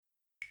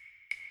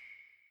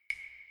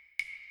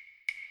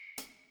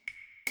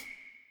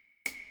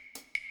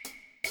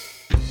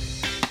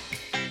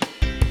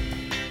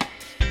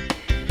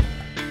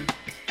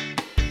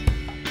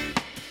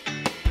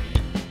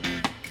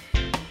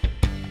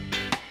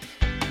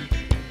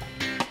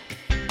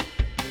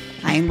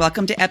Hi, and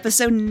welcome to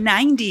episode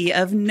 90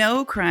 of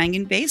No Crying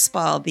in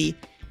Baseball.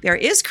 There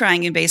is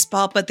crying in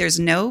baseball, but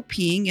there's no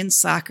peeing in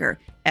soccer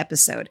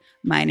episode.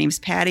 My name's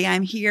Patty.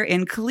 I'm here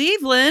in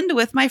Cleveland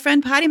with my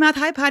friend Potty Mouth.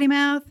 Hi, Potty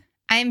Mouth.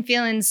 I'm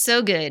feeling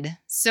so good,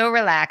 so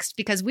relaxed,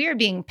 because we are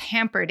being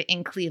pampered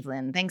in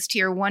Cleveland thanks to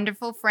your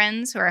wonderful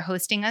friends who are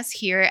hosting us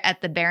here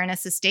at the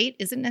Baroness Estate.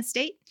 Is it an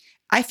estate?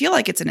 I feel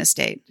like it's an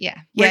estate.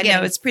 Yeah.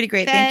 No, it's pretty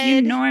great. Fed. Thank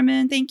you,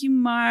 Norman. Thank you,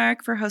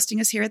 Mark, for hosting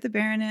us here at the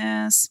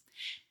Baroness.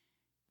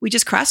 We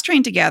just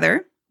cross-trained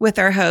together with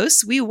our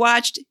hosts. We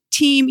watched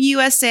Team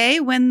USA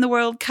win the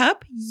World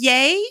Cup.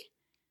 Yay!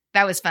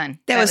 That was fun.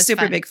 That was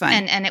super big fun.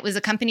 And it was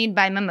accompanied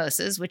by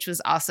mimosas, which was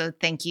also,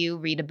 thank you,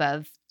 read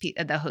above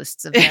the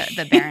hosts of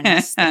the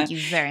Baroness. Thank you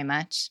very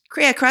much.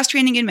 Yeah,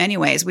 cross-training in many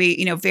ways.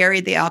 We,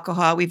 varied the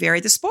alcohol. We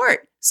varied the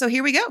sport. So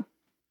here we go.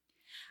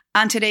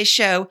 On today's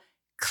show,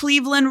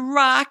 Cleveland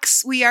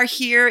rocks. We are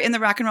here in the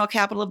rock and roll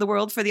capital of the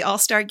world for the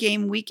All-Star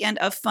Game weekend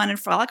of fun and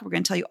frolic. We're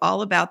going to tell you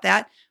all about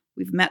that.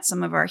 We've met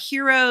some of our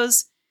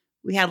heroes.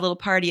 We had a little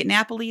party at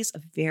Napoli's,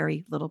 a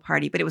very little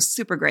party, but it was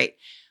super great.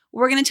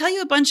 We're going to tell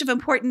you a bunch of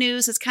important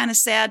news. It's kind of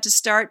sad to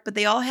start, but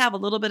they all have a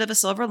little bit of a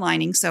silver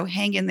lining, so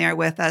hang in there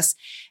with us.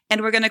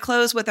 And we're going to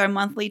close with our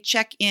monthly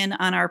check-in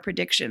on our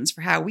predictions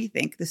for how we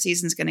think the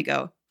season's going to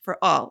go for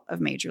all of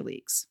major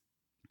leagues.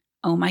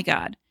 Oh my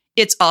God.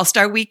 It's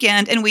All-Star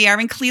Weekend, and we are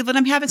in Cleveland.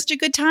 I'm having such a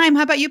good time.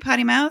 How about you,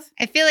 Potty Mouth?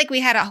 I feel like we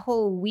had a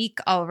whole week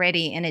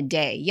already in a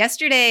day.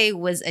 Yesterday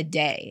was a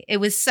day. It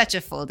was such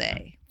a full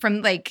day.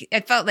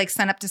 It felt like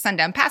sun up to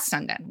sundown, past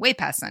sundown, way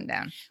past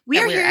sundown. We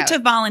are here to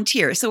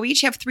volunteer. So we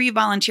each have 3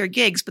 volunteer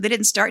gigs, but they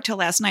didn't start till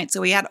last night.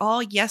 So we had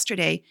all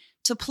yesterday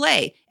to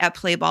play at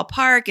Play Ball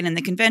Park and in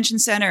the convention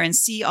center and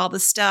see all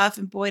the stuff.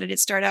 And boy, did it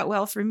start out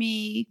well for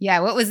me. Yeah.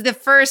 What was the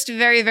first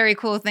very, very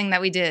cool thing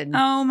that we did?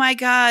 Oh my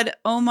God.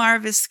 Omar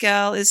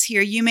Vizquel is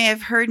here. You may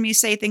have heard me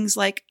say things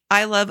like,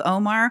 I love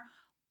Omar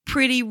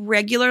pretty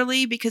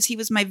regularly because he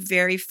was my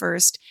very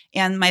first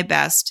and my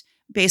best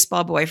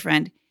baseball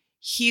boyfriend.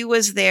 He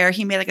was there.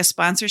 He made like a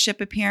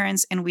sponsorship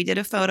appearance and we did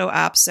a photo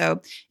op.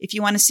 So if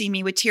you want to see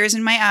me with tears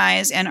in my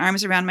eyes and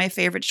arms around my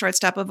favorite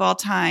shortstop of all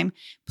time,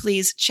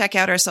 please check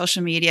out our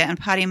social media. And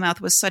Potty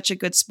Mouth was such a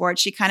good sport.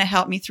 She kind of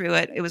helped me through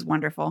it. It was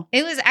wonderful.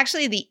 It was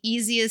actually the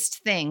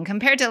easiest thing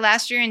compared to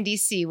last year in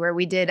DC where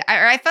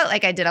I felt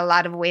like I did a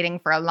lot of waiting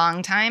for a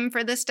long time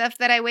for the stuff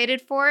that I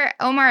waited for.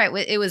 Omar,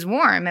 it was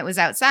warm. It was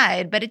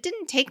outside, but it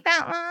didn't take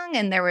that long.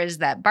 And there was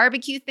that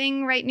barbecue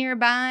thing right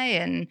nearby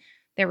and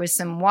there was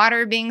some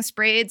water being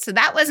sprayed, so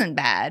that wasn't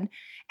bad.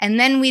 And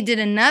then we did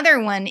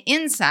another one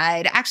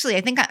inside. Actually,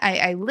 I think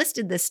I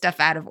listed this stuff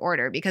out of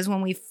order because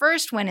when we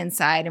first went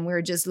inside and we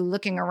were just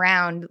looking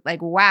around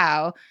like,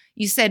 wow,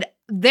 you said,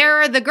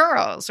 there are the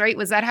girls, right?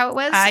 Was that how it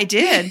was? I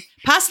did.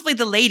 Possibly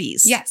the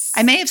ladies. Yes.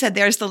 I may have said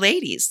there's the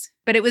ladies.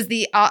 But it was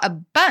a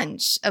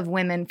bunch of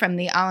women from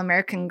the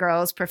All-American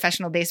Girls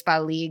Professional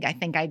Baseball League. I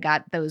think I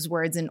got those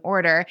words in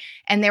order.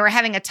 And they were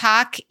having a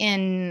talk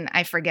in,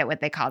 I forget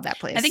what they called that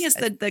place. I think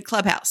it's the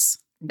clubhouse.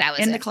 That was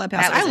in the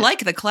clubhouse. I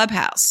like the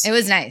clubhouse. It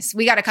was nice.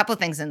 We got a couple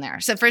things in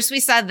there. So first we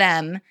saw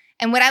them.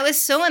 And what I was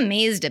so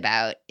amazed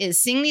about is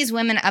seeing these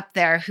women up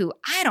there who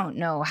I don't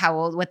know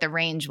what the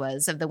range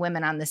was of the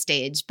women on the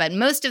stage, but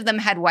most of them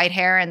had white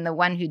hair. And the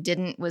one who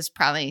didn't was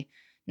probably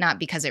not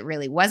because it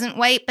really wasn't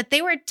white, but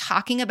they were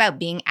talking about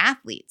being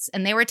athletes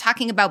and they were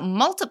talking about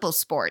multiple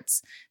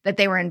sports that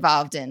they were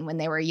involved in when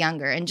they were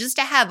younger. And just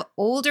to have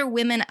older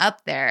women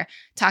up there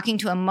talking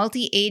to a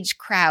multi-age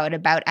crowd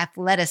about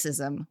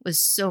athleticism was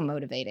so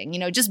motivating,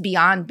 just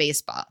beyond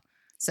baseball.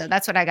 So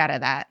that's what I got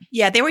of that.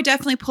 Yeah, they were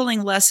definitely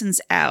pulling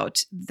lessons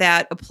out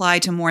that apply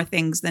to more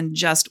things than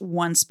just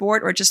one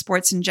sport or just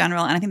sports in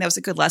general. And I think that was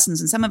a good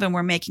lessons. And some of them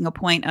were making a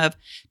point of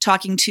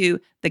talking to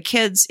the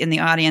kids in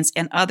the audience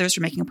and others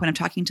were making a point of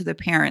talking to the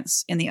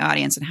parents in the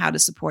audience and how to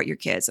support your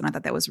kids. And I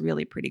thought that was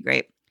really pretty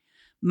great.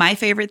 My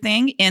favorite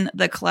thing in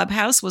the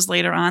clubhouse was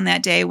later on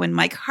that day when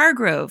Mike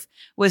Hargrove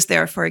was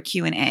there for a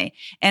Q&A.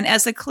 And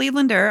as a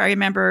Clevelander, I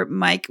remember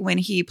Mike when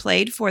he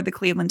played for the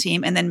Cleveland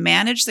team and then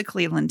managed the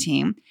Cleveland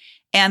team.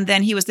 And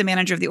then he was the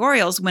manager of the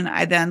Orioles when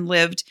I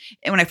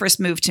first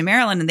moved to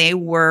Maryland, and they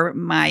were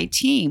my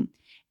team.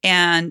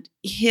 And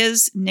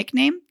his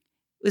nickname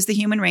was the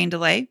human rain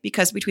delay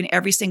because between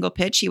every single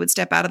pitch, he would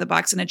step out of the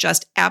box and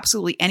adjust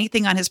absolutely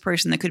anything on his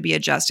person that could be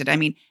adjusted. I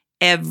mean,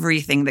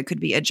 everything that could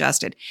be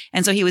adjusted.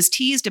 And so he was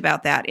teased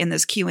about that in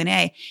this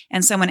Q&A.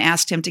 And someone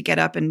asked him to get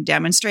up and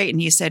demonstrate. And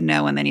he said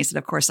no. And then he said,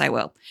 of course I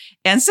will.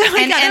 And so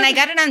I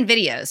got it on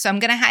video. So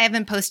I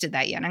haven't posted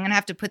that yet. I'm going to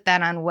have to put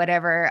that on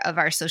whatever of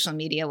our social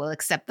media will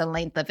accept the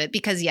length of it.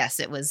 Because yes,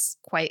 it was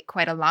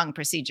quite a long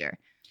procedure.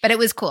 But it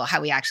was cool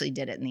how we actually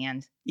did it in the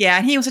end. Yeah,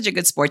 and he was such a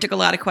good sport. Took a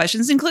lot of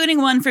questions, including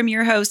one from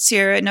your hosts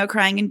here at No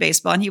Crying in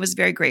Baseball. And he was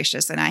very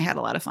gracious, and I had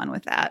a lot of fun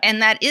with that.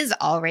 And that is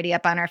already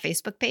up on our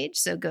Facebook page,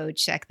 so go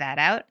check that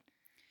out.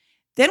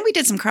 Then we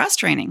did some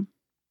cross-training.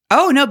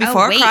 Oh no!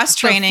 Before cross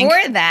training.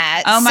 Before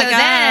that. Oh my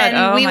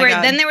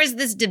God. Then there was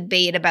this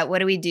debate about what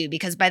do we do,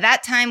 because by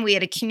that time we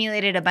had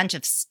accumulated a bunch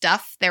of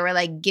stuff. There were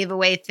like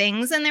giveaway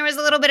things, and there was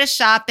a little bit of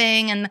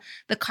shopping, and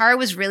the car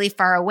was really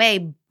far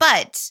away.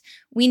 But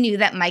we knew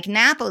that Mike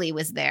Napoli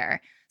was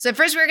there. So at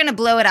first we were going to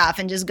blow it off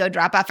and just go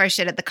drop off our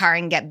shit at the car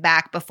and get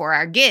back before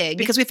our gig.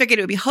 Because we figured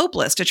it would be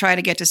hopeless to try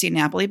to get to see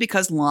Napoli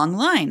because long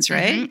lines,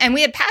 right? Mm-hmm. And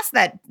we had passed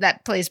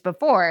that place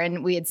before,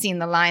 and we had seen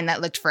the line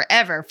that looked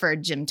forever for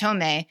Jim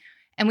Thome.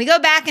 And we go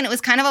back and it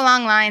was kind of a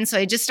long line. So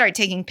I just start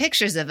taking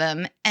pictures of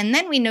him. And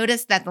then we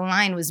noticed that the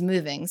line was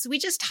moving. So we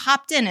just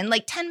hopped in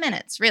like 10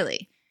 minutes,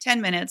 really. 10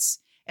 minutes.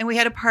 And we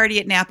had a party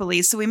at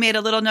Napoli. So we made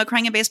a little No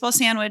Crying in Baseball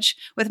sandwich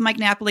with Mike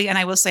Napoli. And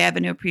I will say I have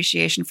a new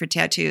appreciation for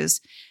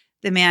tattoos.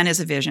 The man is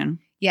a vision.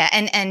 Yeah,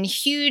 and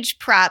huge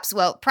props.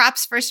 Well,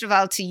 props, first of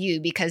all, to you,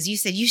 because you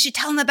said you should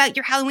tell them about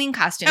your Halloween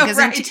costume.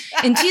 Because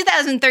in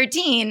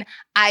 2013,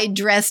 I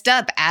dressed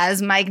up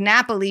as Mike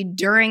Napoli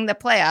during the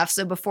playoffs,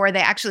 so before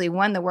they actually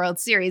won the World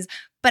Series.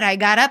 But I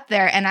got up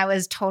there and I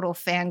was total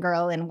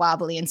fangirl and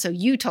wobbly. And so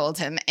you told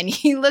him, and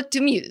he looked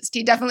amused.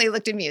 He definitely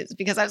looked amused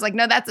because I was like,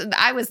 no,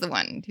 I was the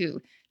one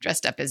who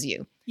dressed up as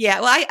you. Yeah,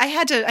 well, I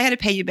had to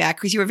pay you back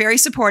because you were very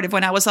supportive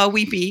when I was all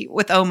weepy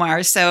with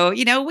Omar. So,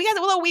 we got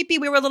a little weepy,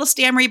 we were a little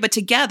stammery, but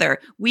together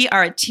we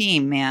are a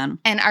team, man.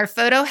 And our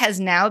photo has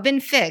now been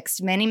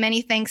fixed. Many,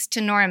 many thanks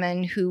to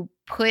Norman, who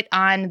put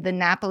on the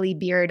Napoli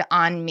beard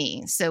on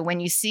me. So when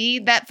you see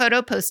that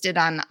photo posted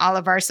on all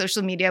of our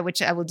social media,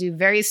 which I will do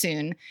very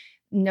soon,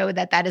 know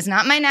that is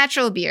not my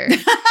natural beard.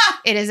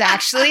 It is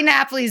actually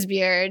Napoli's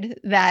beard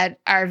that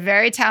our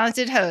very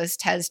talented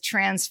host has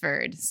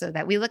transferred so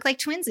that we look like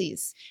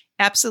twinsies.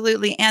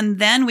 Absolutely. And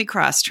then we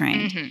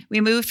cross-trained. Mm-hmm.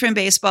 We moved from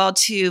baseball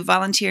to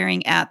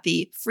volunteering at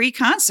the free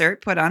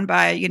concert put on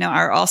by,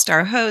 our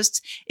all-star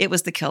hosts. It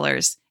was the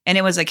Killers, and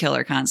it was a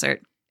killer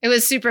concert. It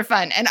was super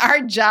fun. And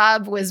our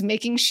job was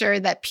making sure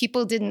that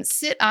people didn't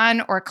sit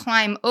on or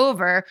climb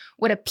over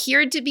what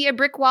appeared to be a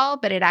brick wall,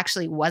 but it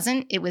actually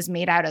wasn't. It was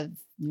made out of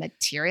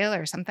material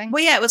or something.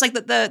 Well, yeah, it was like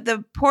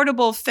the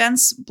portable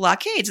fence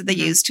blockades that they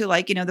used to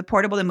the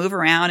portable to move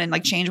around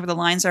and change where the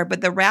lines are. But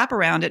the wrap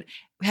around it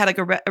had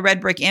a red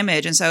brick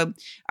image. And so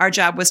our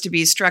job was to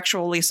be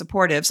structurally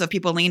supportive. So if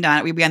people leaned on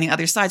it, we'd be on the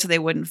other side so they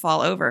wouldn't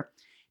fall over.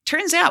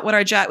 Turns out what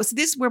our job was,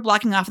 we're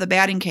blocking off the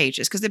batting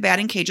cages because the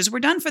batting cages were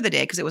done for the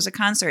day because it was a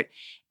concert.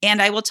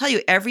 And I will tell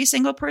you, every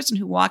single person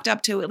who walked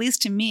up to, at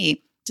least to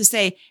me, to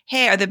say,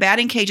 hey, are the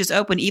batting cages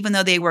open, even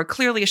though they were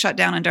clearly shut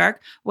down and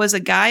dark, was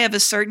a guy of a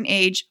certain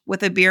age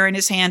with a beer in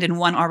his hand and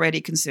one already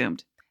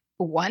consumed.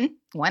 One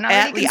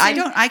already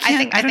consumed? I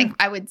think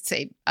I would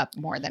say up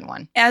more than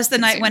one. As the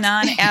night went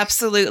on,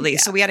 absolutely. Yeah.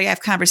 So we had to have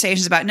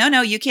conversations about,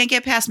 no, you can't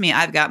get past me.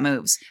 I've got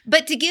moves.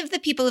 But to give the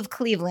people of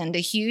Cleveland a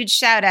huge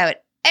shout out,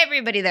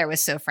 everybody there was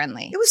so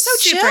friendly. It was so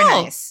super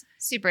chill. Nice.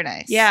 Super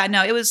nice. Yeah,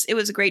 no, it was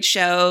a great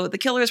show. The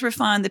Killers were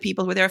fun. The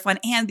people were there fun.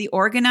 And the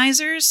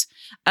organizers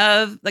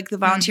of the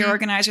volunteer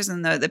organizers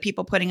and the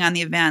people putting on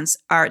the events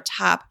are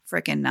top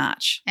freaking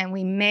notch. And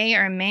we may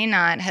or may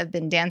not have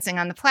been dancing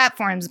on the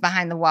platforms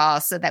behind the wall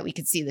so that we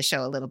could see the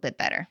show a little bit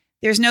better.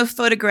 There's no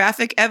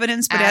photographic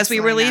evidence, but Absolutely as we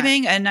were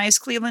leaving, a nice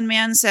Cleveland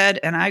man said,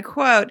 and I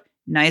quote,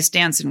 "Nice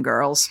dancing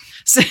girls."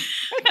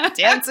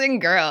 Dancing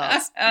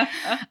girls.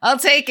 I'll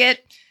take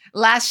it.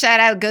 Last shout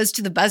out goes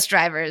to the bus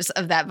drivers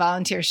of that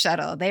volunteer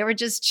shuttle. They were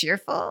just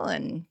cheerful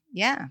and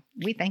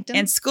we thanked them.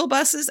 And school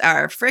buses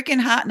are freaking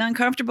hot and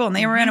uncomfortable and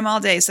they were in them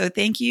all day. So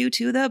thank you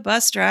to the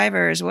bus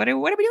drivers. What are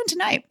we doing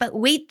tonight? But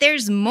wait,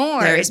 there's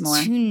more. There is more.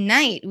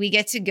 Tonight we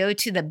get to go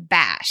to the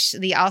Bash,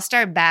 the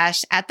All-Star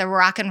Bash at the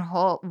Rock and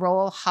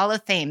Roll Hall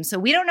of Fame. So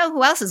we don't know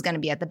who else is going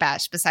to be at the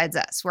Bash besides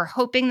us. We're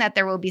hoping that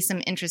there will be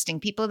some interesting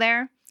people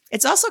there.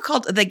 It's also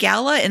called the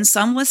Gala in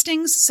some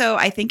listings, so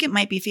I think it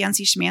might be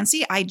fancy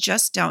schmancy. I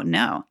just don't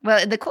know.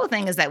 Well, the cool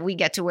thing is that we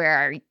get to wear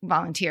our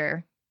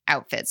volunteer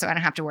outfit, so I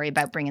don't have to worry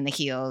about bringing the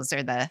heels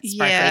or the sparkly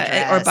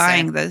dress. Or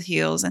buying the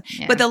heels.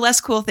 But the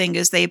less cool thing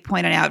is they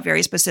pointed out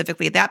very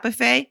specifically that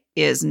buffet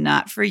is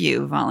not for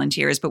you,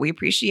 volunteers, but we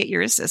appreciate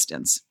your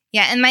assistance.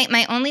 Yeah, and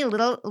my only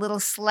little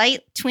slight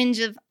twinge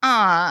of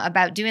awe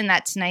about doing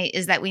that tonight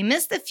is that we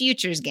missed the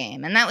Futures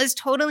game, and that was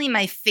totally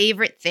my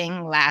favorite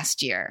thing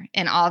last year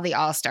in all the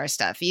All-Star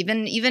stuff,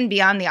 even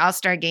beyond the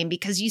All-Star game,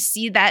 because you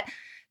see that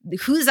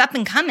who's up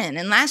and coming.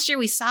 And last year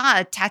we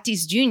saw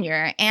Tatis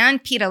Jr.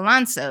 and Pete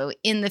Alonso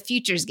in the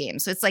Futures game,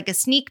 so it's like a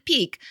sneak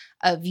peek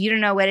of you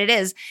don't know what it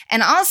is.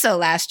 And also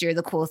last year,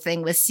 the cool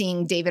thing was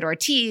seeing David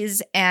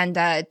Ortiz and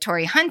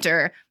Torrey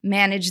Hunter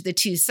manage the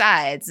two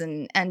sides,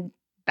 and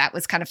that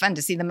was kind of fun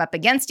to see them up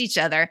against each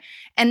other.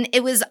 And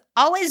it was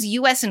always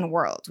U.S. and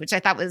world, which I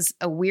thought was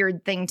a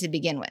weird thing to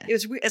begin with.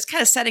 It's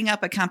kind of setting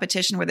up a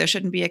competition where there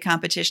shouldn't be a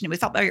competition. It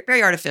felt very,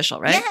 very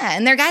artificial, right? Yeah,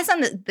 and they're guys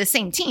on the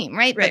same team,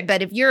 right?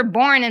 But if you're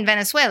born in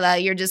Venezuela,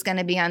 you're just going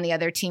to be on the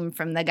other team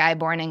from the guy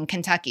born in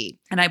Kentucky.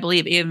 And I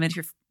believe even if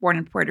you're born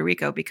in Puerto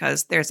Rico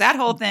because there's that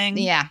whole thing.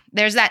 Yeah,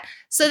 there's that.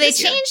 So they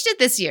changed it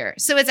this year.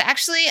 So it's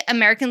actually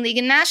American League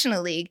and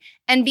National League.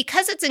 And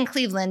because it's in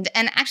Cleveland,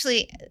 and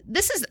actually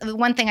this is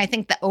one thing I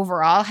think that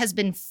overall has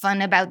been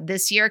fun about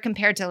this year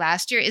compared to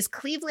last year is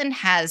Cleveland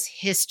has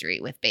history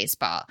with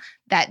baseball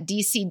that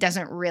DC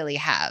doesn't really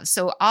have.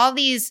 So all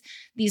these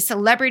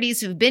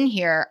celebrities who've been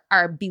here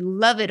are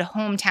beloved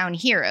hometown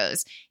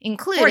heroes,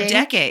 including— For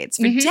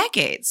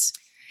decades.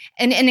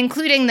 And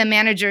including the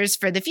managers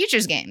for the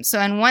Futures game. So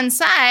on one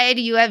side,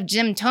 you have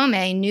Jim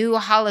Thome, new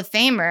Hall of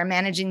Famer,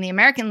 managing the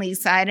American League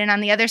side. And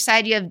on the other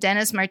side, you have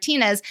Dennis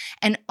Martinez.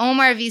 And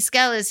Omar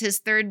Vizquel is his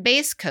third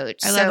base coach.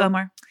 I love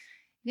Omar.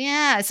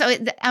 Yeah. So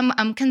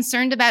I'm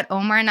concerned about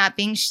Omar not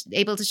being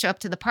able to show up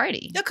to the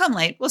party. He'll come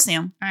late. We'll see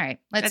him. All right.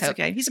 Let's That's hope.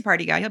 okay. He's a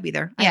party guy. He'll be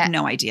there. Yeah. I have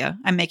no idea.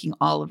 I'm making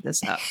all of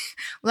this up.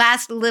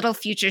 Last little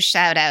Futures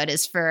shout out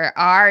is for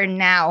our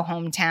now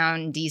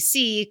hometown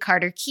DC.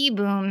 Carter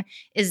Kieboom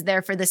is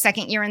there for the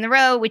second year in a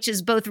row, which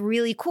is both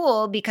really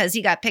cool because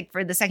he got picked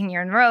for the second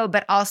year in a row,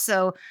 but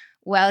also,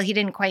 well, he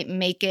didn't quite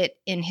make it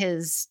in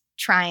his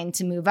trying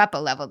to move up a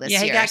level this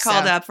year. Yeah, he got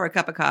called up for a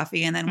cup of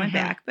coffee and then went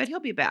back, but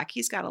he'll be back.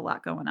 He's got a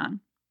lot going on.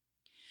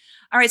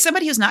 All right,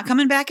 somebody who's not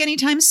coming back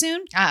anytime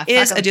soon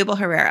is Odubel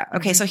Herrera.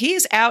 Okay, so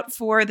he's out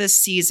for the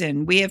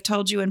season. We have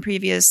told you in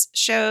previous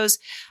shows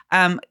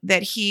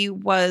that he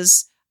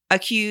was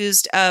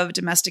accused of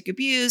domestic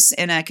abuse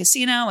in a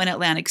casino in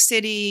Atlantic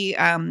City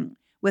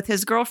with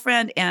his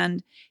girlfriend,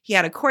 and he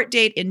had a court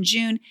date in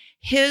June.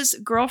 His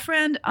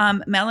girlfriend,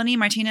 Melanie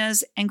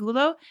Martinez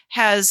Angulo,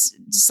 has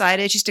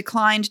decided she's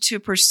declined to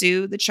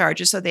pursue the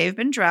charges, so they've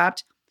been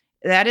dropped.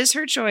 That is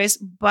her choice,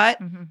 but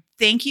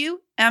thank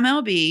you,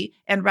 MLB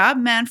and Rob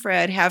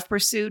Manfred have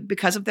pursued,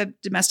 because of the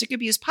domestic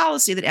abuse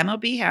policy that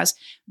MLB has,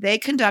 they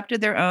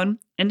conducted their own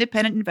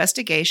independent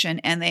investigation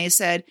and they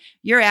said,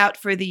 you're out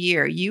for the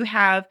year. You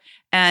have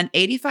an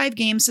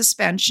 85-game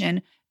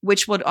suspension,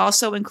 which would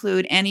also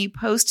include any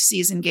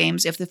postseason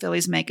games if the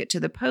Phillies make it to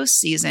the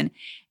postseason.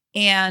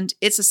 And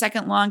it's the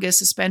second longest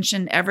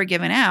suspension ever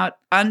given out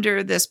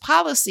under this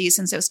policy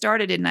since it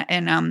started in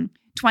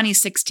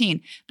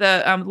 2016.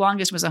 The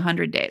longest was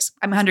 100 games.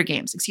 100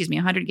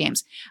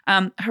 games.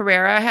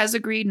 Herrera has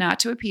agreed not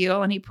to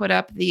appeal, and he put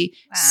up the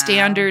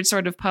standard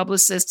sort of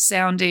publicist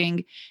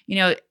sounding,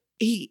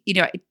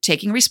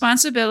 taking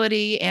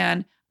responsibility,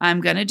 and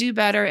I'm going to do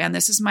better, and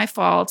this is my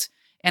fault,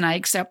 and I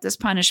accept this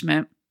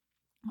punishment.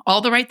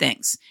 All the right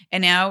things.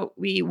 And now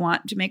we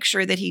want to make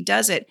sure that he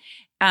does it.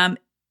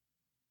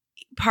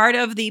 Part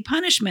of the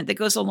punishment that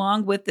goes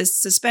along with this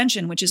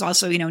suspension, which is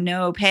also,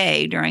 no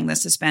pay during the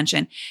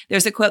suspension.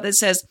 There's a quote that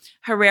says,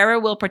 Herrera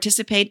will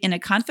participate in a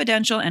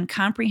confidential and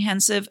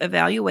comprehensive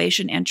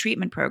evaluation and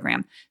treatment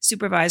program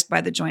supervised by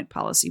the Joint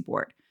Policy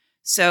Board.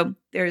 So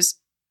there's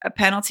a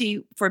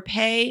penalty for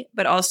pay,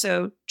 but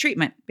also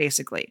treatment,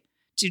 basically,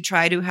 to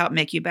try to help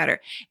make you better.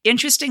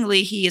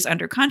 Interestingly, he is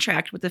under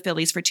contract with the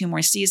Phillies for 2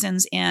 more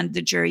seasons, and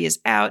the jury is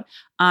out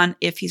on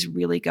if he's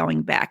really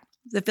going back.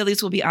 The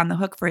Phillies will be on the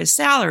hook for his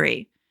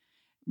salary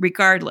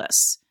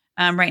regardless.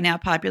 Right now,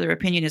 popular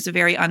opinion is a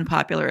very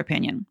unpopular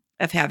opinion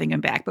of having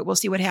him back, but we'll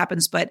see what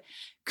happens. But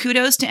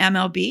kudos to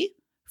MLB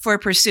for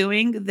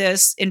pursuing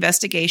this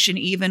investigation,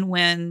 even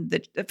when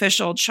the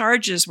official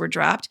charges were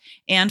dropped,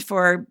 and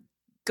for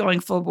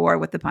going full bore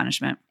with the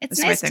punishment. It's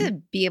nice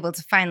to be able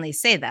to finally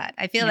say that.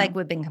 I feel like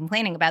we've been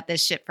complaining about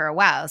this shit for a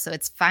while. So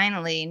it's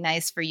finally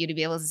nice for you to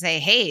be able to say,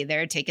 hey,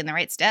 they're taking the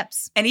right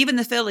steps. And even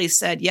the Phillies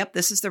said, yep,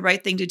 this is the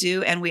right thing to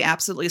do. And we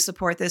absolutely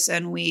support this.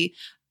 And we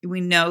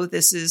know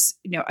this is,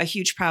 a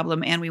huge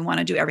problem, and we want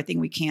to do everything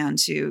we can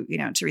to,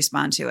 to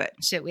respond to it.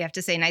 Shit, we have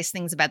to say nice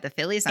things about the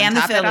Phillies and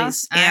the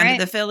Phillies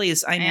and the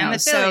Phillies. I know. And the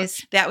Phillies.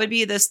 So that would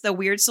be the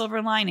weird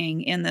silver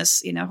lining in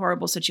this,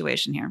 horrible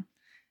situation here.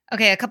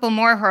 Okay, a couple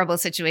more horrible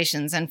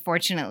situations,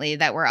 unfortunately,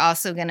 that we're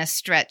also going to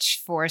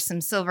stretch for some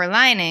silver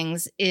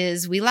linings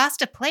is we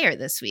lost a player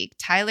this week.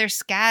 Tyler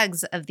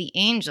Skaggs of the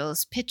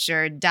Angels,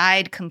 pitcher,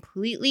 died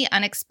completely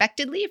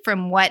unexpectedly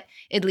from what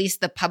at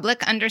least the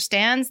public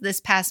understands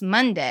this past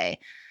Monday.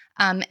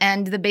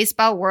 And the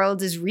baseball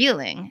world is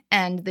reeling,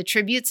 and the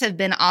tributes have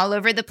been all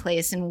over the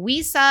place. And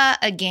we saw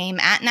a game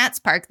at Nats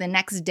Park the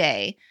next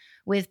day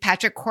with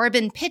Patrick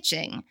Corbin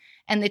pitching.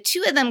 And the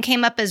two of them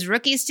came up as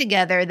rookies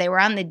together. They were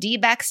on the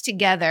D-backs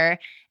together,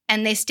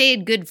 and they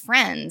stayed good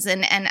friends.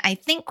 And I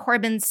think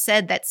Corbin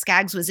said that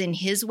Skaggs was in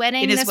his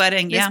wedding this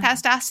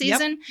past off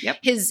season. Yep.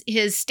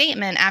 His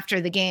statement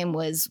after the game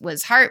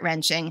was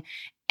heart-wrenching,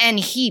 and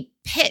he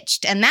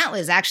pitched. And that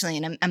was actually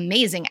an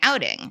amazing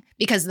outing,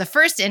 because the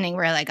first inning we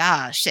were like,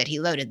 oh, shit, he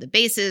loaded the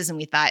bases. And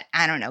we thought,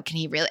 I don't know, can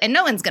he really? And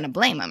no one's going to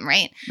blame him,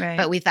 right?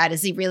 But we thought,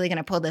 is he really going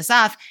to pull this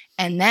off?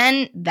 And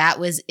then that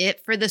was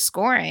it for the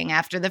scoring.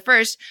 After the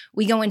first,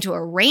 we go into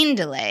a rain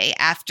delay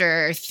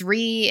after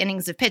 3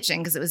 innings of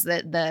pitching, because it was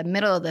the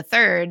middle of the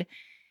third.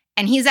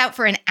 And he's out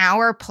for an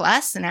hour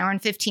plus, an hour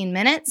and 15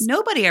 minutes.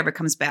 Nobody ever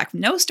comes back.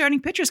 No starting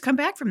pitchers come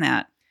back from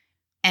that.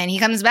 And he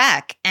comes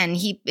back and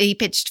he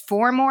pitched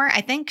 4 more,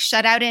 I think,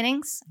 shutout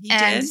innings. He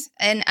did.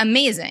 And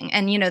amazing.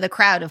 And, the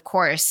crowd, of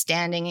course,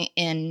 standing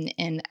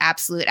in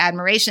absolute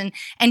admiration.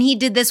 And he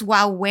did this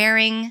while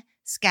wearing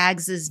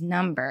Skaggs's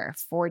number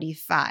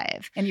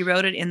 45. And he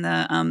wrote it in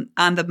the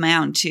on the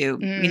mound too,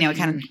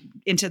 kind of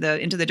into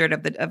the dirt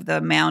of the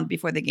mound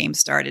before the game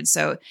started.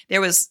 So it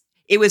was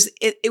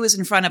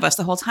in front of us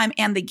the whole time.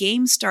 And the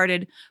game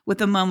started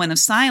with a moment of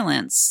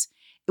silence,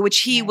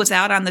 which he was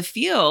out on the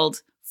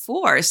field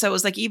for. So it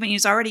was like, even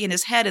he's already in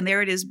his head, and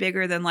there it is,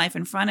 bigger than life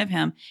in front of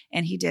him.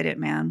 And he did it,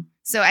 man.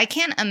 So I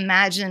can't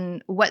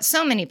imagine what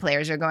so many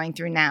players are going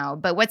through now.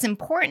 But what's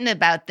important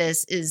about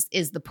this is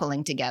the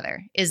pulling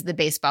together, is the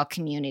baseball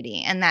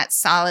community, and that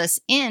solace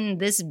in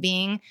this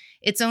being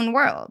its own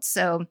world.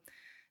 So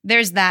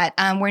there's that.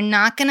 We're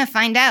not going to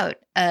find out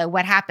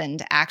what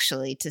happened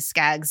actually to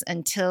Skaggs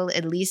until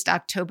at least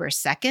October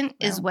 2nd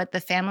is what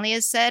the family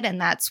has said. And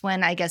that's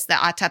when I guess the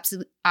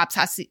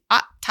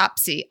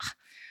autopsy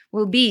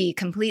will be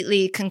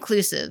completely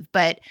conclusive.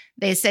 But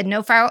they said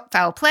no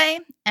foul play,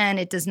 and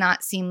it does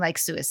not seem like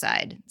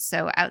suicide.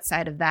 So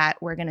outside of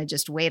that, we're going to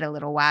just wait a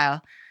little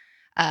while.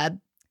 The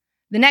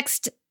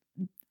next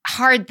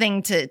hard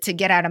thing to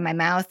get out of my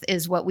mouth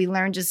is what we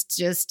learned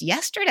just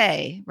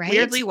yesterday, right?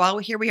 Weirdly, while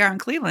here we are in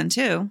Cleveland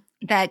too.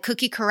 That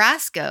Cookie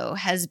Carrasco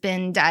has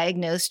been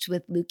diagnosed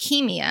with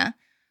leukemia.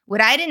 What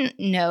I didn't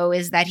know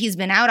is that he's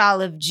been out all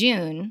of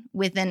June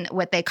with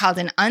what they called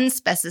an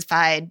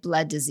unspecified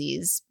blood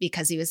disease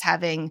because he was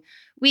having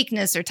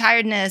weakness or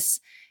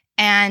tiredness,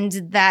 and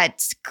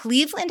that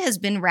Cleveland has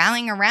been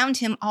rallying around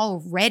him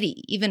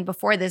already, even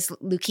before this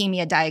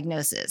leukemia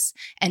diagnosis.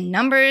 And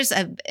numbers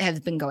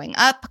have been going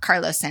up.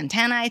 Carlos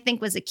Santana, I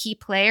think, was a key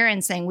player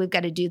in saying, we've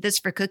got to do this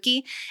for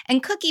Cookie.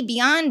 And Cookie,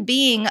 beyond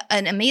being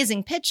an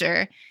amazing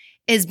pitcher,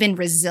 has been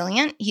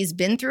resilient. He's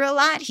been through a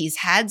lot. He's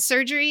had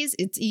surgeries.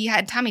 He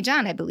had Tommy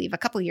John, I believe, a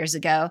couple years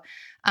ago.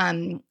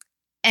 And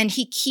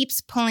he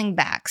keeps pulling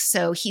back.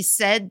 So he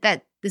said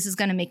that this is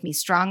going to make me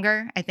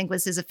stronger, I think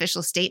was his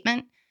official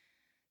statement.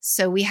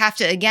 So we have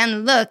to,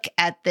 again, look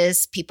at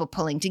this, people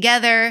pulling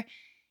together,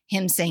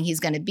 him saying he's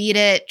going to beat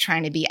it,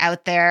 trying to be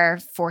out there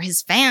for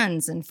his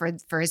fans and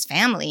for his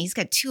family. He's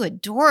got 2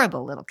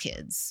 adorable little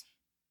kids.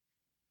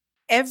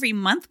 Every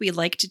month we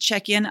like to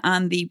check in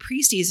on the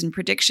preseason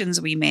predictions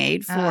we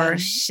made for. Oh,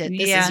 shit.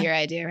 This is your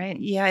idea, right?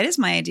 Yeah, it is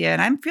my idea.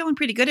 And I'm feeling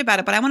pretty good about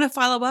it. But I want to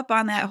follow up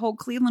on that whole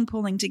Cleveland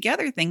pulling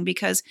together thing,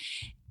 because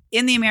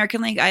in the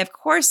American League, I, of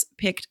course,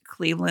 picked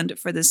Cleveland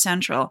for the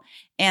Central,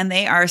 and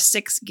they are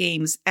 6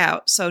 games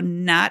out. So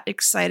not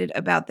excited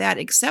about that,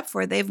 except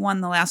for they've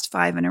won the last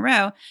 5 in a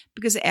row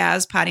because,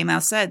 as Potty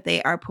Mouth said,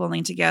 they are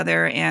pulling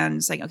together, and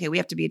it's like, okay, we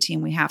have to be a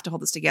team. We have to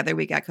hold this together.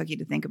 We got Cookie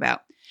to think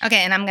about.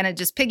 Okay, and I'm going to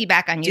just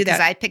piggyback on you because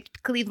I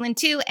picked Cleveland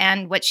too,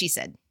 and what she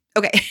said.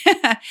 Okay.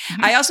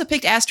 I also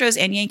picked Astros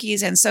and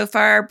Yankees, and so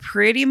far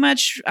pretty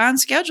much on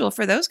schedule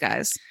for those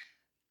guys.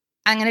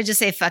 I'm going to just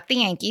say fuck the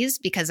Yankees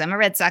because I'm a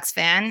Red Sox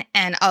fan.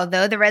 And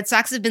although the Red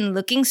Sox have been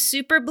looking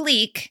super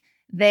bleak,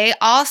 they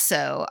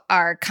also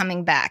are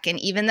coming back. And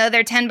even though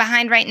they're 10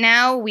 behind right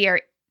now, we are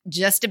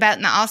just about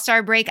in the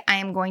All-Star break. I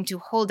am going to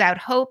hold out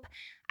hope.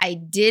 I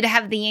did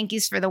have the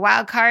Yankees for the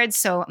wild card,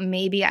 so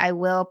maybe I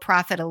will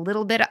profit a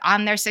little bit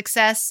on their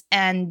success.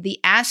 And the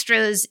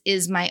Astros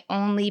is my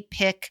only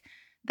pick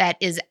that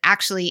is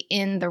actually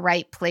in the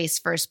right place,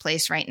 first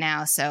place right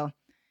now. So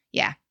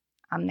yeah,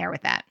 I'm there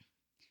with that.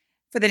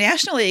 For the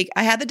National League,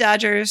 I had the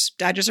Dodgers.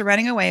 Dodgers are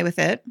running away with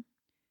it.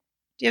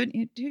 Who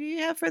do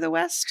you have for the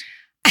West?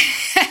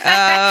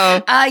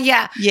 Oh.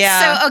 Yeah.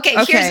 So,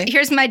 okay.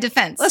 Here's my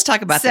defense. Let's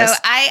talk about this. So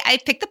I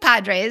picked the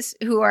Padres,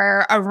 who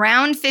are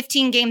around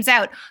 15 games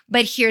out.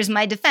 But here's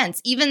my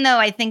defense. Even though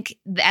I think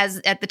as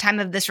at the time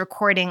of this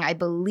recording, I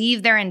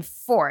believe they're in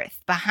 4th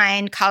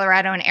behind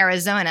Colorado and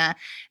Arizona,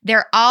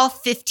 they're all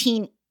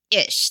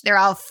 15-ish. They're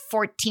all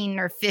 14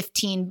 or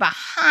 15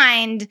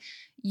 behind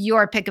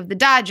your pick of the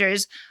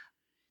Dodgers.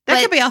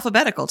 That could be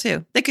alphabetical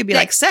too. They could be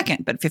like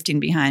second, but 15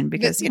 behind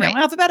because,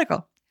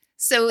 alphabetical.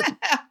 So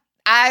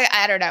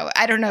I don't know.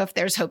 I don't know if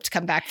there's hope to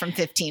come back from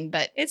 15,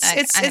 but it's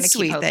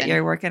sweet that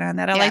you're working on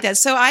that. I like that.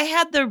 So I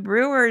had the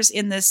Brewers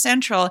in the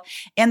Central,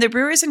 and the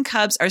Brewers and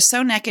Cubs are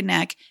so neck and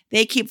neck.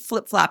 They keep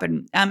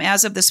flip-flopping.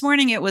 As of this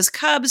morning, it was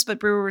Cubs, but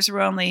Brewers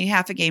were only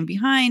half a game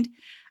behind.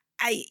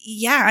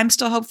 I'm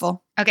still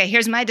hopeful. Okay,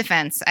 here's my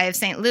defense. I have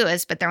St.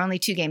 Louis, but they're only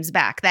 2 games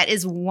back. That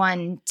is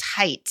one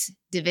tight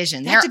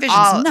division. That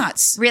division's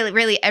nuts.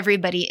 Really,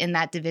 everybody in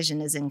that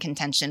division is in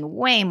contention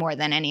way more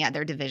than any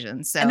other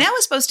division. So, and that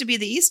was supposed to be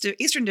the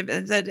Eastern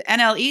Division, the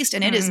NL East,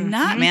 and it is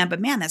not, man. But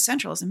man, that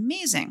Central is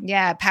amazing.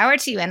 Yeah, power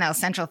to you NL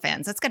Central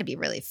fans. That's got to be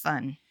really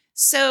fun.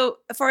 So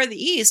for the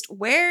East,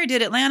 where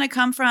did Atlanta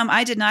come from?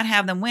 I did not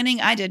have them winning.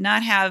 I did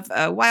not have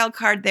a wild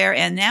card there,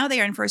 and now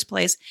they are in first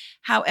place.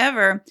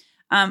 However,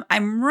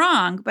 I'm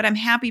wrong, but I'm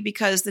happy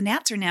because the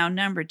Nats are now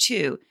number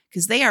 2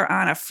 because they are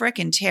on a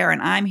frickin' tear,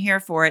 and I'm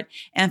here for it.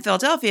 And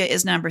Philadelphia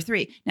is number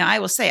 3. Now, I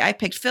will say I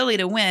picked Philly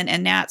to win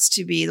and Nats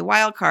to be the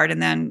wild card and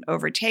then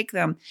overtake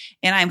them.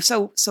 And I'm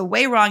so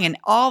way wrong in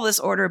all this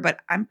order, but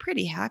I'm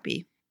pretty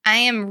happy. I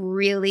am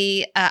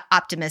really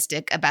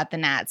optimistic about the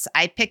Nats.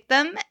 I picked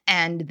them,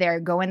 and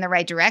they're going the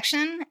right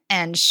direction.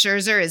 And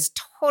Scherzer is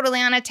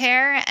totally on a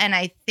tear, and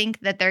I think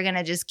that they're going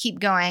to just keep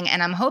going.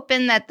 And I'm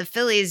hoping that the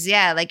Phillies,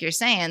 like you're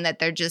saying, that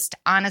they're just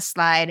on a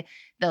slide.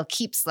 They'll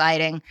keep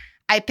sliding.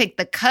 I picked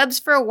the Cubs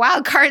for a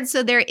wild card,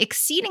 so they're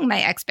exceeding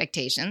my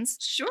expectations.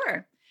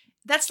 Sure.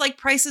 That's like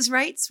Price is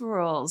Right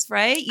rules,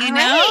 right? You All know,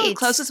 right.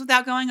 closest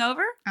without going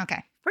over.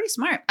 Okay. Pretty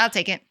smart. I'll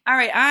take it. All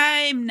right.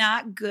 I'm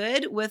not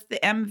good with the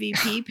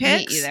MVP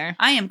picks. Me either.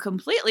 I am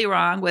completely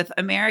wrong with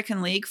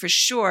American League for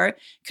sure.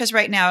 Because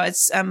right now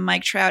it's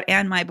Mike Trout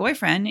and my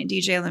boyfriend,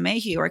 DJ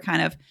LeMahieu, are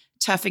kind of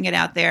toughing it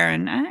out there.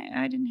 And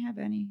I didn't have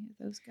any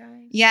of those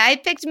guys. Yeah, I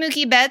picked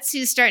Mookie Betts,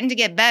 who's starting to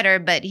get better,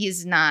 but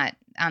he's not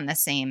on the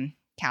same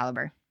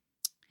caliber.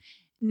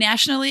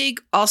 National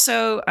League,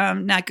 also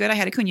not good. I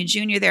had Acuna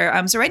Jr.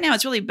 there. So right now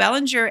it's really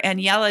Bellinger and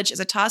Yelich as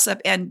a toss-up,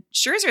 and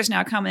Scherzer is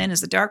now coming in as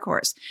the dark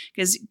horse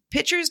because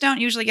pitchers don't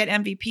usually get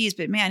MVPs,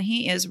 but man,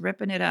 he is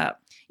ripping it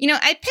up. You know,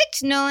 I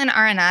picked Nolan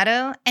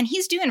Arenado, and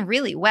he's doing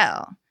really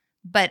well,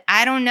 but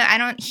I don't know. I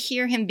don't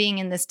hear him being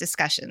in this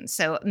discussion,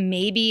 so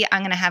maybe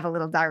I'm going to have a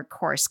little dark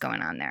horse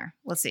going on there.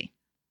 We'll see.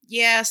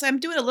 Yeah, so I'm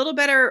doing a little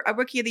better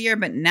Rookie of the Year,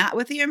 but not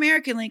with the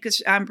American League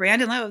because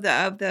Brandon Lowe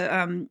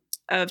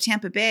of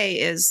Tampa Bay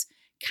is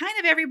kind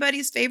of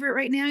everybody's favorite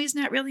right now. He's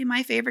not really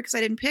my favorite because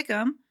I didn't pick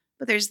him,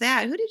 but there's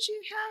that. Who did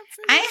you have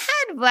for this?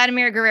 I had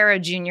Vladimir Guerrero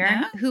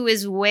Jr., who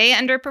is way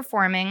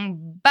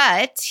underperforming,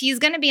 but he's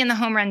going to be in the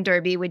home run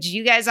derby, which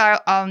you guys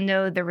all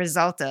know the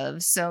result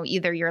of. So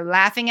either you're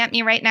laughing at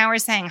me right now or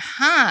saying,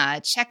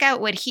 check out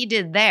what he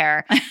did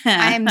there.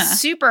 I am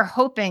super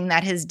hoping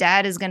that his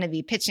dad is going to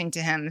be pitching to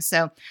him.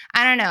 So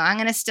I don't know. I'm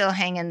going to still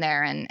hang in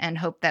there and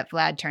hope that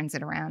Vlad turns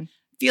it around.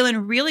 Feeling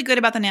really good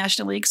about the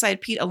National League side,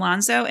 Pete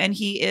Alonso, and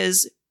he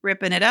is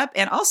ripping it up.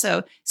 And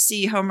also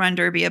see home run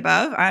derby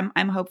above.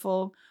 I'm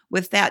hopeful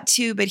with that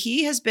too. But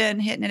he has been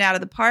hitting it out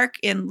of the park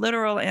in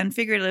literal and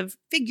figurative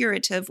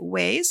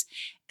ways.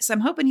 So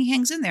I'm hoping he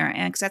hangs in there,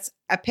 and because that's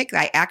a pick that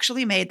I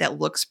actually made that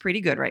looks pretty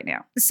good right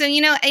now. So,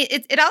 you know,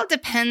 it all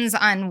depends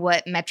on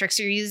what metrics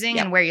you're using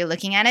and where you're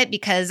looking at it,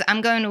 because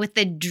I'm going with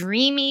the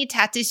dreamy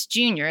Tatis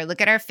Jr. Look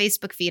at our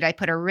Facebook feed. I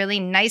put a really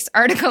nice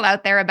article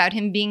out there about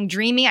him being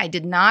dreamy. I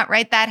did not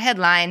write that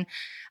headline,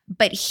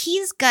 but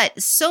he's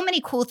got so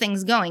many cool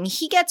things going.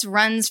 He gets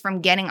runs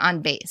from getting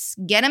on base.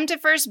 Get him to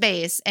first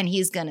base, and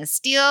he's going to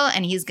steal,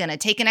 and he's going to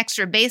take an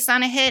extra base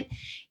on a hit.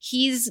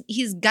 He's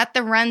got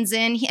the runs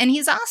in, and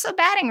he's also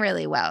batting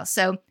really well.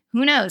 So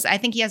who knows? I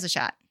think he has a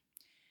shot.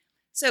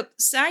 So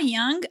Cy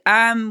Young,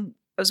 I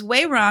was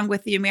way wrong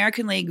with the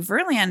American League.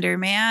 Verlander,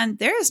 man,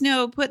 there is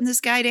no putting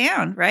this guy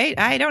down, right?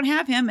 I don't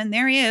have him, and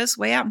there he is,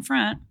 way out in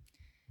front.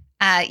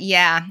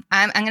 Yeah,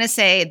 I'm going to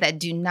say that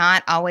do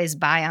not always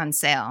buy on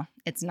sale.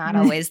 It's not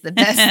always the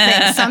best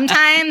thing.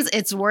 Sometimes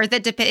it's worth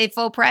it to pay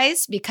full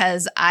price,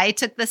 because I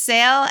took the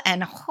sale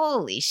and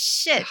holy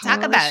shit,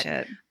 talk about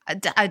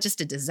just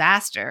a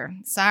disaster.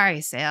 Sorry,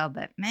 sale,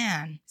 but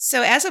man.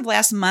 So as of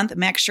last month,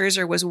 Max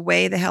Scherzer was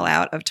way the hell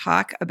out of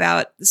talk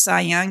about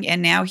Cy Young,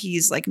 and now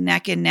he's like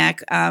neck and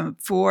neck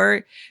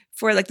for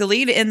like the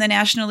lead in the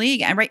National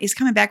League. And he's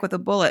coming back with a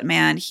bullet,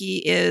 man.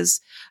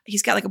 He's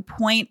got like a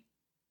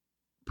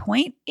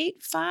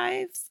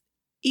 0.85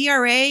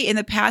 ERA in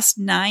the past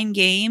 9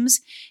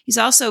 games. He's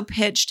also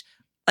pitched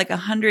like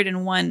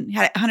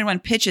 101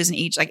 pitches in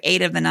each, like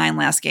 8 of the 9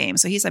 last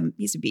games. So he's a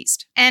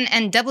beast.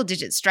 And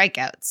double-digit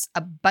strikeouts,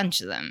 a bunch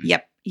of them.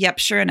 Yep,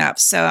 sure enough.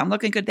 So I'm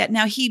looking good at that.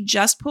 Now, he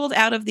just pulled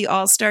out of the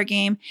All-Star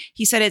game.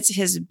 He said it's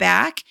his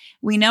back.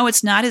 We know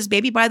it's not his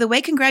baby. By the way,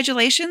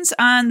 congratulations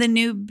on the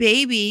new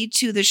baby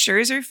to the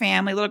Scherzer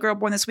family, little girl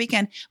born this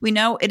weekend. We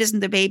know it isn't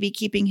the baby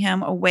keeping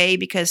him away,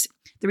 because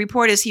the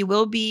report is he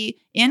will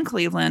be in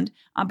Cleveland,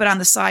 but on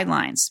the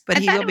sidelines. But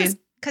he will be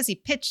because he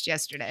pitched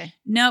yesterday.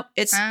 Nope,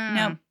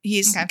 nope.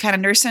 He's kind of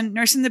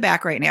nursing the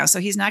back right now, so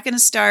he's not going to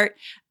start.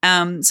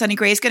 Sonny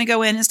Gray's going to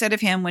go in instead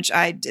of him, which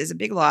is a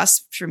big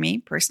loss for me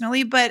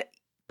personally. But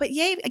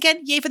yay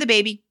for the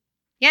baby.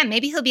 Yeah,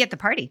 maybe he'll be at the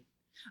party.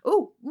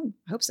 Ooh,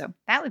 I hope so.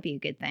 That would be a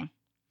good thing.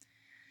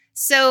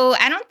 So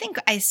I don't think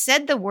I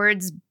said the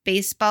words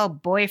baseball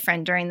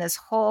boyfriend during this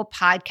whole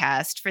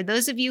podcast. For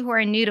those of you who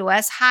are new to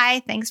us,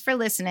 hi, thanks for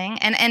listening.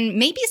 And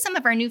maybe some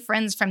of our new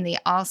friends from the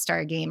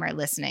All-Star game are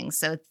listening.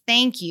 So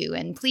thank you.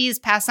 And please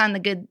pass on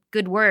the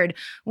good word.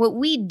 What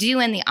we do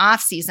in the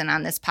off season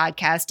on this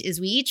podcast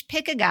is we each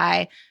pick a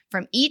guy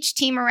from each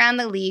team around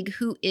the league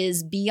who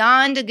is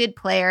beyond a good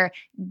player,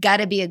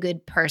 gotta be a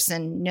good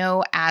person,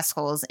 no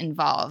assholes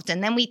involved.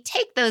 And then we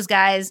take those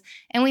guys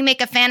and we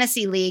make a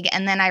fantasy league,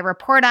 and then I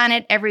report on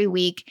it every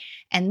week.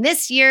 And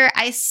this year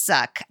I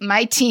suck.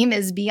 My team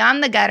is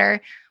beyond the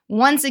gutter.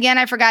 Once again,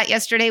 I forgot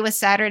yesterday was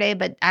Saturday,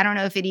 but I don't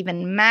know if it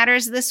even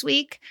matters this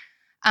week.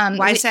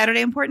 Why is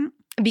Saturday important?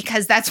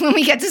 Because that's when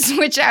we get to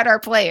switch out our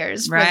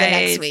players for the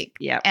next week.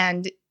 Yep.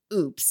 And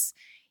oops.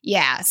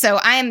 Yeah, so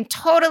I am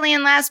totally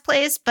in last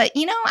place, but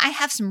I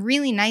have some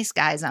really nice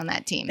guys on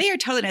that team. They are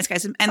totally nice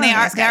guys, and they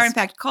are in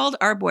fact called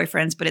our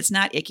boyfriends, but it's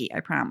not icky,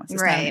 I promise.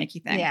 It's not an icky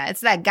thing. Yeah,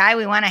 it's that guy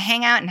we want to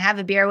hang out and have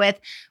a beer with.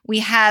 We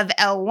have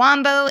El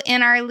Wombo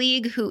in our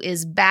league, who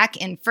is back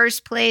in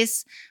first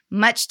place,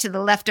 much to the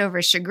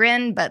leftover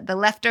chagrin, but the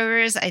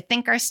leftovers, I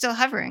think, are still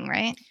hovering,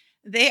 right?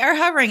 They are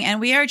hovering, and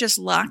we are just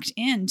locked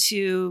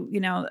into,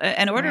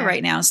 an order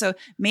right now. So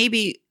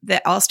maybe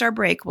the All-Star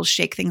break will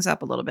shake things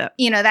up a little bit.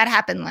 That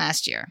happened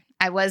last year.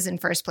 I was in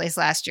first place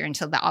last year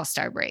until the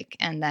All-Star break,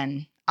 and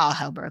then all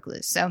hell broke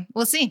loose. So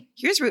we'll see.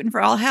 Here's rooting for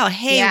all hell.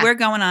 Hey, We're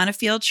going on a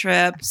field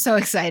trip. I'm so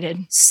excited.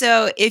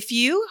 So if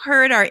you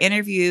heard our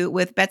interview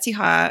with Betsy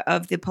Haw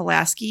of the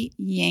Pulaski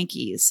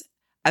Yankees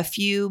about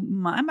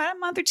a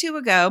month or two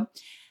ago,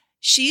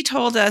 she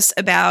told us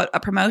about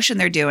a promotion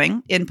they're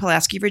doing in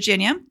Pulaski,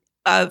 Virginia,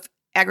 of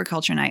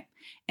Agriculture Night.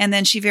 And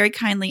then she very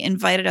kindly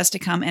invited us to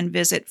come and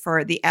visit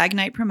for the Ag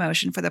Night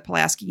promotion for the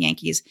Pulaski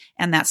Yankees.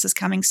 And that's this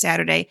coming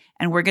Saturday.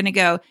 And we're going to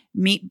go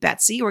meet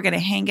Betsy. We're going to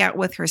hang out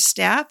with her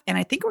staff. And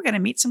I think we're going to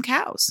meet some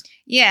cows.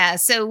 Yeah.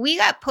 So we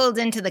got pulled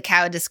into the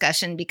cow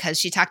discussion because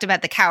she talked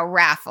about the cow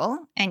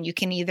raffle. And you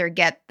can either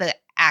get the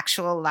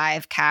actual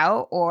live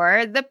cow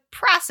or the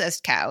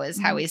processed cow is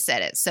how we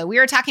said it. So we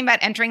were talking about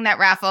entering that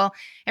raffle.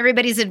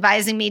 Everybody's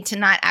advising me to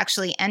not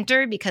actually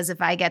enter because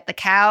if I get the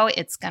cow,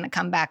 it's going to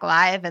come back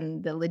live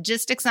and the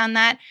logistics on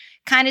that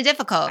kind of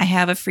difficult. I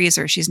have a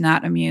freezer. She's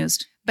not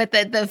amused. But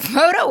the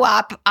photo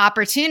op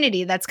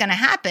opportunity that's going to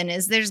happen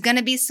is there's going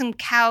to be some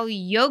cow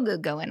yoga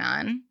going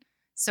on.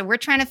 So we're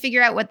trying to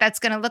figure out what that's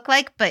going to look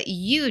like. But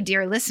you,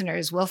 dear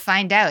listeners, will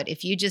find out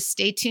if you just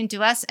stay tuned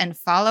to us and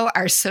follow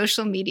our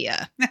social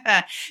media.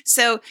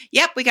 So,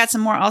 we got some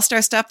more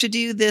All-Star stuff to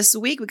do this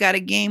week. We got a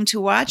game to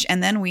watch.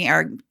 And then we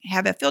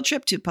have a field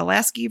trip to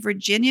Pulaski,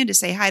 Virginia to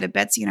say hi to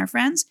Betsy and our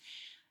friends.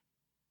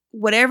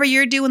 Whatever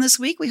you're doing this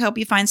week, we hope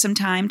you find some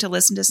time to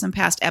listen to some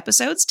past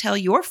episodes. Tell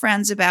your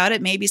friends about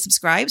it. Maybe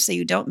subscribe so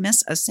you don't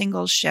miss a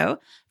single show.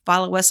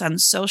 Follow us on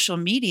social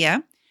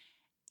media.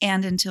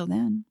 And until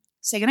then,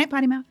 say goodnight,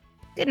 Potty Mouth.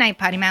 Good night,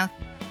 Potty Mouth.